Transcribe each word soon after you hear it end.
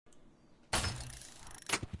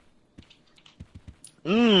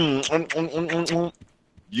Use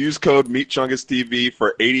code MeetChungus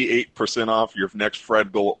for 88% off your next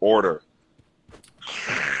FredGull order.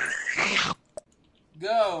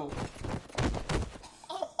 Go.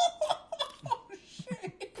 Oh,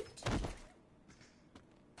 shit.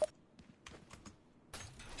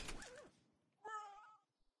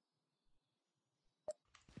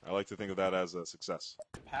 I like to think of that as a success.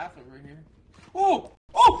 Path over here. Oh!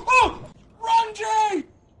 Oh! Oh! Run, Jay!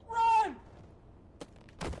 Run!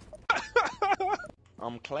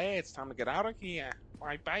 Clay, it's time to get out of here.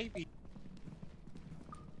 My baby.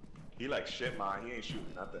 He like shit, man. He ain't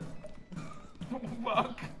shooting nothing.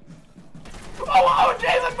 Fuck. Oh,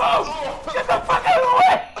 Jalen, move! Get the fuck out of the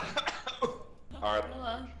way! Alright.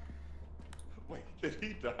 Wait, did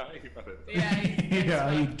he die?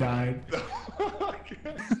 Yeah, he died.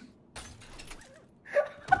 Okay.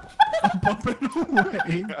 I'm bumping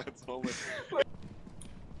away. Yeah, it's only...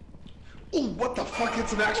 Oh, what the fuck?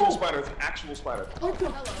 It's an actual spider. It's an actual spider. What the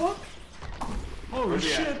fuck? Oh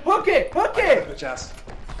shit! Hook it! Hook it! The chest.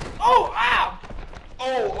 Oh! Ow!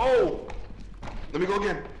 Oh! Let me go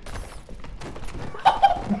again.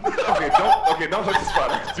 Okay, don't touch the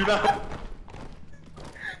spider. Do not.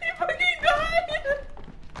 He fucking died! He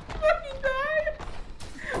fucking died!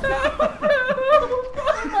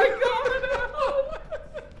 Oh my god!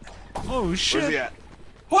 Oh shit! Where's he at?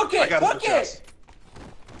 Hook I it! got Hook his chest. it!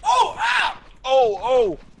 Oh! Ow!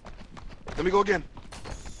 Oh! Let me go again.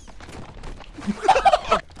 He fucking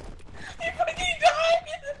died!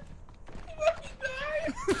 He fucking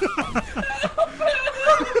died!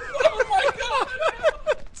 Oh my god!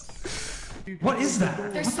 What is that?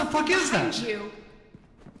 There's What the fuck is behind that? You.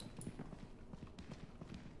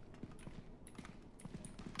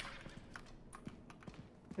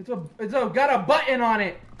 It's got a button on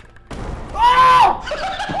it. Oh!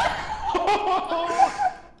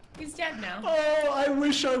 He's dead now. Oh, I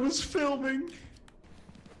wish I was filming.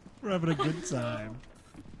 We're having a good time.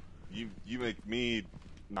 You make me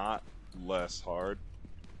not less hard.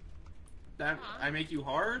 That I make you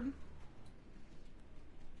hard?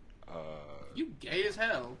 You gay as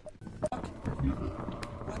hell.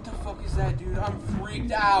 What the fuck is that, dude? I'm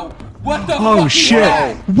freaked out. What the Oh fuck shit! is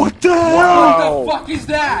that? What the hell? Wow. What the fuck is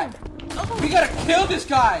that? We gotta kill this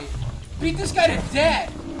guy. Beat this guy to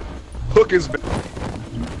death. Hook is.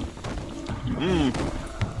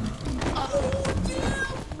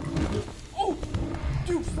 Oh,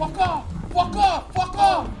 dude, fuck off. Fuck off. Fuck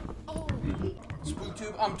off.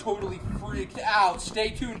 SpookTube, I'm totally freaked out. Stay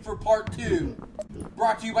tuned for part 2.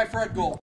 Brought to you by FredGull.